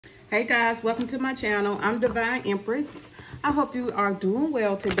Hey guys, welcome to my channel. I'm Divine Empress. I hope you are doing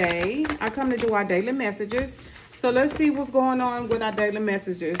well today. I come to do our daily messages. So let's see what's going on with our daily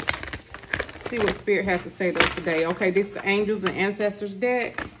messages. See what Spirit has to say to us today. Okay, this is the Angels and Ancestors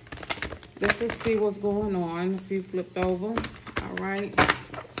deck. Let's just see what's going on. If you flipped over. All right.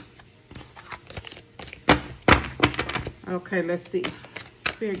 Okay, let's see.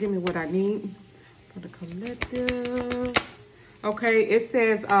 Spirit, give me what I need for the collective. Okay, it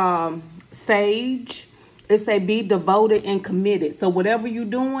says sage. It say be devoted and committed. So whatever you're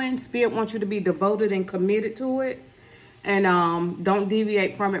doing, Spirit wants you to be devoted and committed to it. And don't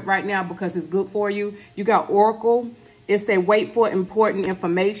deviate from it right now because it's good for you. You got Oracle. It say wait for important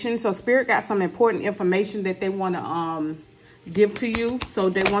information. So Spirit got some important information that they want to give to you. So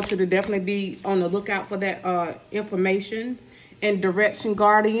they want you to definitely be on the lookout for that information. And Direction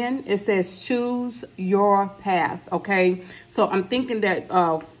Guardian, it says choose your path. Okay, so I'm thinking that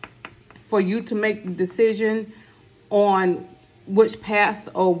for you to make the decision on which path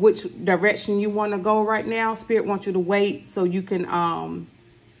or which direction you want to go right now, Spirit wants you to wait so you can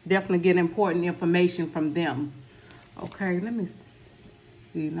definitely get important information from them. Okay, let me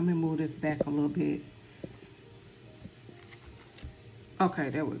see. Let me move this back a little bit.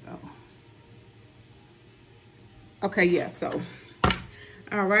 Okay, there we go. Okay, yeah, so,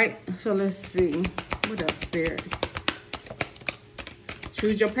 all right, so let's see. What else, Spirit?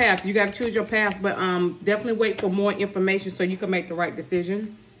 Choose your path. You got to choose your path, but definitely wait for more information so you can make the right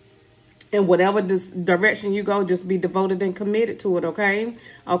decision. And whatever this direction you go, just be devoted and committed to it, okay?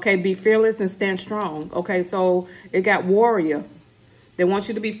 Okay, be fearless and stand strong. Okay, so it got Warrior. They want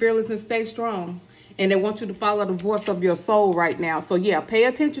you to be fearless and stay strong. And they want you to follow the voice of your soul right now. So, yeah, pay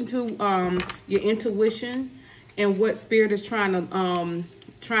attention to your intuition and what Spirit is trying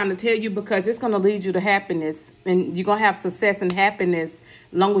to tell you, because it's going to lead you to happiness, and you're going to have success and happiness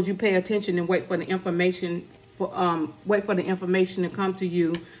as long as you pay attention and wait for the information to come to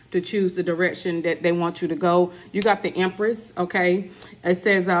you to choose the direction that they want you to go. You got the Empress, okay? It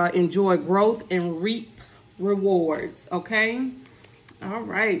says enjoy growth and reap rewards, okay? All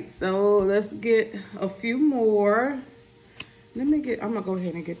right, so let's get a few more. I'm going to go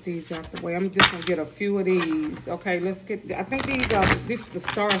ahead and get these out the way. I'm just going to get a few of these. Okay, let's get, I think this is the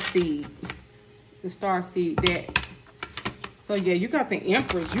Star Seed. The Star Seed deck. So, yeah, you got the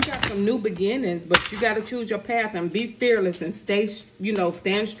Empress. You got some new beginnings, but you got to choose your path and be fearless and stay,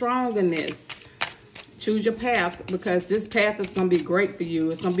 stand strong in this. Choose your path, because this path is going to be great for you.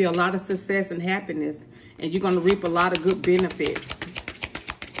 It's going to be a lot of success and happiness, and you're going to reap a lot of good benefits.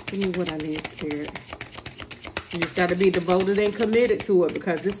 Give me what I need, Spirit. You just got to be devoted and committed to it,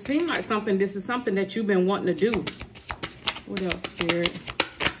 because this seems like this is something that you've been wanting to do. What else, Spirit?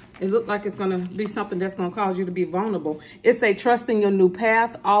 It looks like it's going to be something that's going to cause you to be vulnerable. It say trust in your new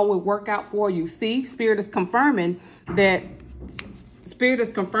path. All will work out for you. See, Spirit is confirming that. Spirit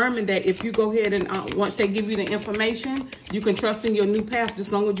is confirming that if you go ahead and once they give you the information, you can trust in your new path, just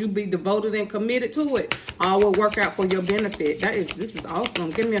as long as you be devoted and committed to it. All will work out for your benefit. This is awesome.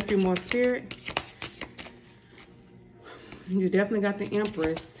 Give me a few more, Spirit. You definitely got the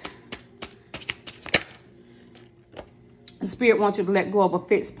Empress. The Spirit wants you to let go of a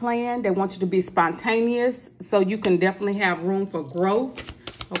fixed plan. They want you to be spontaneous, so you can definitely have room for growth.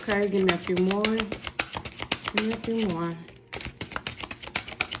 Okay, give me a few more. Give me a few more.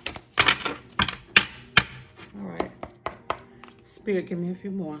 All right. Spirit, give me a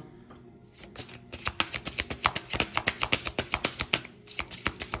few more.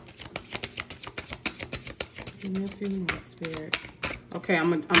 Give me a few more, Spirit. Okay,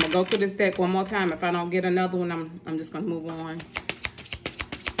 I'm gonna go through this deck one more time. If I don't get another one, I'm just gonna move on.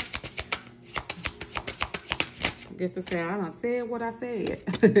 I guess to say I done said what I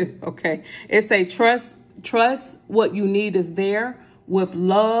said. Okay. It say trust what you need is there. With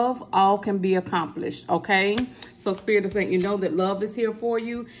love, all can be accomplished. Okay. So Spirit is letting you know that love is here for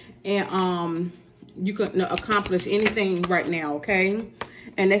you, and you can accomplish anything right now. Okay.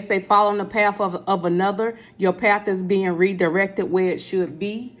 And they say, following the path of another, your path is being redirected where it should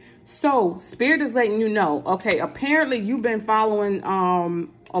be. So Spirit is letting you know, okay, apparently you've been following,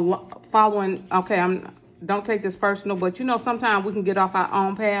 okay, don't take this personal, but sometimes we can get off our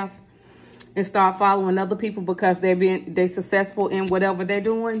own path and start following other people because they're successful in whatever they're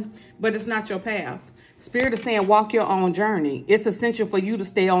doing, but it's not your path. Spirit is saying, walk your own journey. It's essential for you to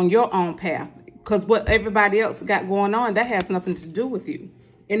stay on your own path, because what everybody else got going on, that has nothing to do with you.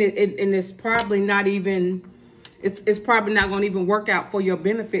 And it's probably not even, it's probably not going to even work out for your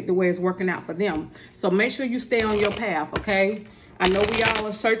benefit the way it's working out for them. So make sure you stay on your path, okay? I know we all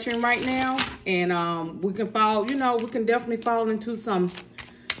are searching right now, and we can fall, we can definitely fall into some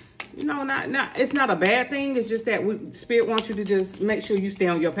you know, it's not a bad thing. It's just that Spirit wants you to just make sure you stay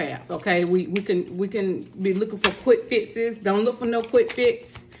on your path, okay? We can be looking for quick fixes. Don't look for no quick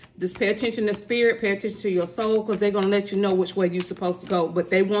fix. Just pay attention to Spirit, pay attention to your soul, because they're going to let you know which way you're supposed to go. But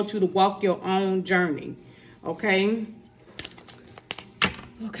they want you to walk your own journey, okay?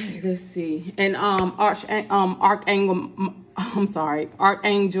 Okay, let's see. And Archangel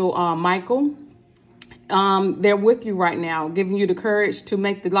Michael, they're with you right now, giving you the courage to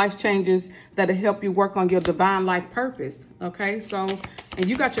make the life changes that'll help you work on your divine life purpose. Okay, so, and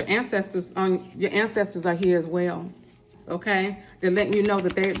you got your ancestors are here as well. Okay, they're letting you know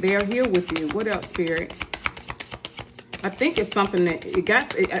that they're here with you. What else, Spirit? I think it's something that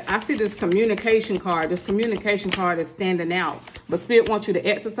I see this communication card. This communication card is standing out. But Spirit wants you to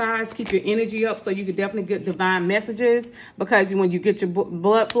exercise, keep your energy up so you can definitely get divine messages. Because when you get your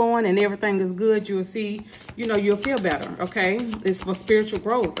blood flowing and everything is good, you'll see, you know, you'll feel better, okay? It's for spiritual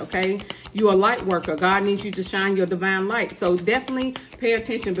growth, okay? You're a light worker. God needs you to shine your divine light. So definitely pay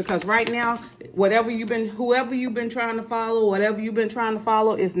attention, because right now, whoever you've been trying to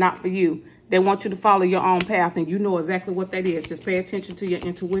follow, is not for you. They want you to follow your own path, and you know exactly what that is. Just pay attention to your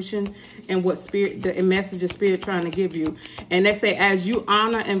intuition and what the message of Spirit trying to give you. And they say, as you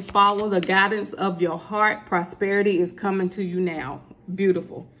honor and follow the guidance of your heart, prosperity is coming to you now.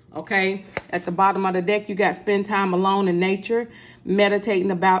 Beautiful. Okay. At the bottom of the deck, you got spend time alone in nature,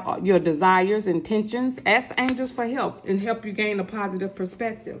 meditating about your desires, intentions. Ask the angels for help and help you gain a positive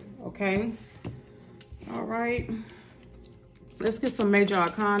perspective. Okay. All right. Let's get some major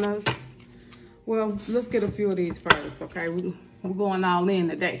arcanas. Well, let's get a few of these first, okay? We're going all in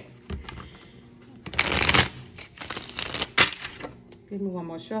today. Give me one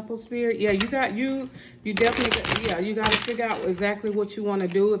more shuffle, Spirit. Yeah, you definitely, you got to figure out exactly what you want to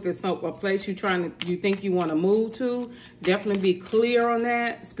do. If it's a place you think you want to move to, definitely be clear on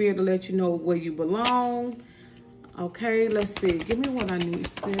that. Spirit will let you know where you belong. Okay, let's see. Give me what I need,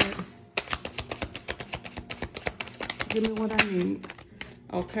 Spirit. Give me what I need.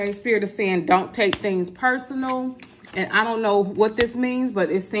 Okay, Spirit is saying don't take things personal. And I don't know what this means, but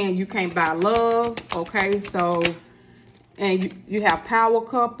it's saying you can't buy love. Okay, so, and you have power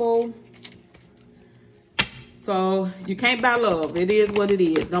couple. So you can't buy love. It is what it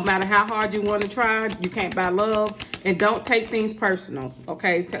is. No matter how hard you want to try, you can't buy love. And don't take things personal.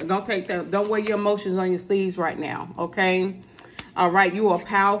 Okay, don't wear your emotions on your sleeves right now. Okay. All right, you are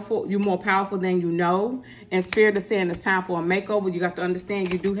powerful. You're more powerful than you know. And Spirit is saying it's time for a makeover. You got to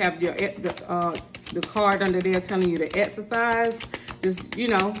understand you do have the card under there telling you to exercise. Just, you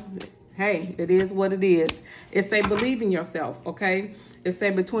know, hey, it is what it is. It say believe in yourself, okay? It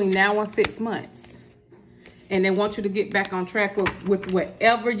say between now and 6 months. And they want you to get back on track with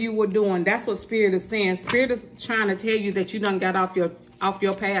whatever you were doing. That's what Spirit is saying. Spirit is trying to tell you that you done got off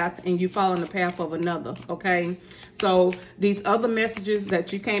your path and you following the path of another, okay? So these other messages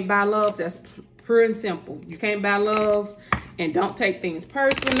that you can't buy love, that's pure and simple. You can't buy love, and don't take things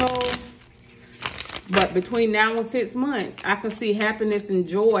personal. But between now and 6 months, I can see happiness and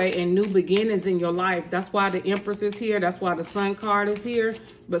joy and new beginnings in your life. That's why the Empress is here. That's why the Sun card is here.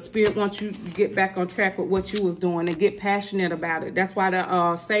 But Spirit wants you to get back on track with what you was doing and get passionate about it. That's why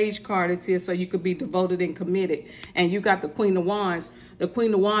the Sage card is here, so you could be devoted and committed. And you got the Queen of Wands. The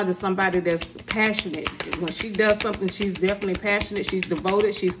Queen of Wands is somebody that's passionate. When she does something, she's definitely passionate. She's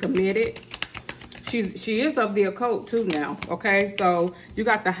devoted. She's committed. She is of the occult too now, okay? So you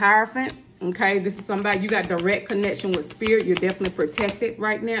got the Hierophant. Okay, this is somebody, you got direct connection with Spirit. You're definitely protected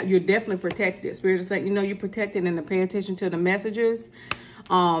right now. You're definitely protected. Spirit is saying, you know, you're protected, and to pay attention to the messages.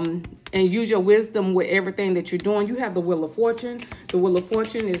 And use your wisdom with everything that you're doing. You have the Wheel of Fortune. The Wheel of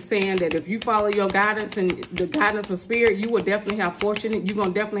Fortune is saying that if you follow your guidance and the guidance of Spirit, you will definitely have fortune. You're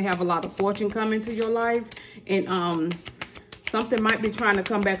going to definitely have a lot of fortune come into your life. And something might be trying to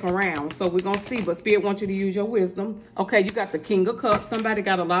come back around. So we're going to see. But Spirit wants you to use your wisdom. Okay, you got the King of Cups. Somebody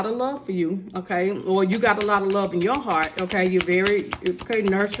got a lot of love for you. Okay, or you got a lot of love in your heart. Okay, you're very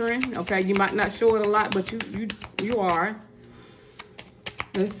nurturing. Okay, you might not show it a lot, but you are.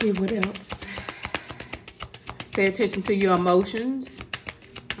 Let's see what else. Pay attention to your emotions.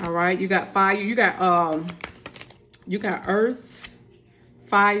 All right, you got fire. You got earth,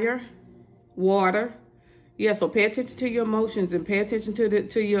 fire, water. Yeah, so pay attention to your emotions and pay attention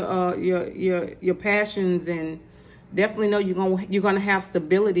to your passions, and definitely know you're gonna have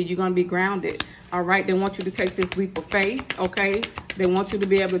stability. You're gonna be grounded. All right, they want you to take this leap of faith. Okay, they want you to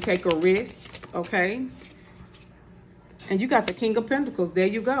be able to take a risk. Okay, and you got the King of Pentacles. There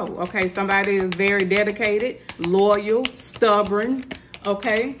you go. Okay, somebody is very dedicated, loyal, stubborn.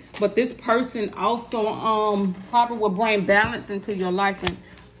 Okay, but this person also probably will bring balance into your life and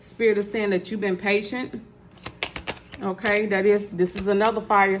Spirit is saying that you've been patient. Okay, this is another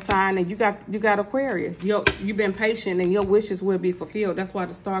fire sign, and you got Aquarius. You've been patient, and your wishes will be fulfilled. That's why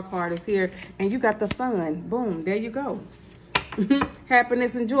the Star card is here, and you got the Sun. Boom, there you go.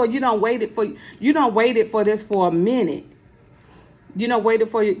 Happiness and joy. You don't wait it for this for a minute. You don't wait it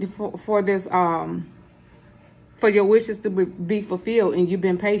for this for your wishes to be fulfilled, and you've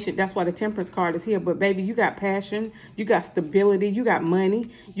been patient. That's why the Temperance card is here. But baby, you got passion, you got stability, you got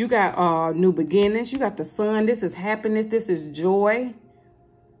money, you got new beginnings, you got the Sun. This is happiness, this is joy.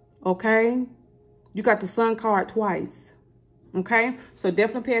 Okay, you got the Sun card twice. Okay, so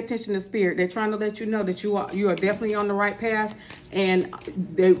definitely pay attention to Spirit. They're trying to let you know that you are definitely on the right path, and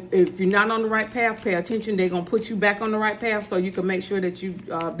if you're not on the right path, pay attention. They're gonna put you back on the right path so you can make sure that you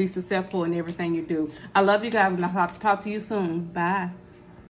be successful in everything you do. I love you guys, and I'll talk to you soon. Bye.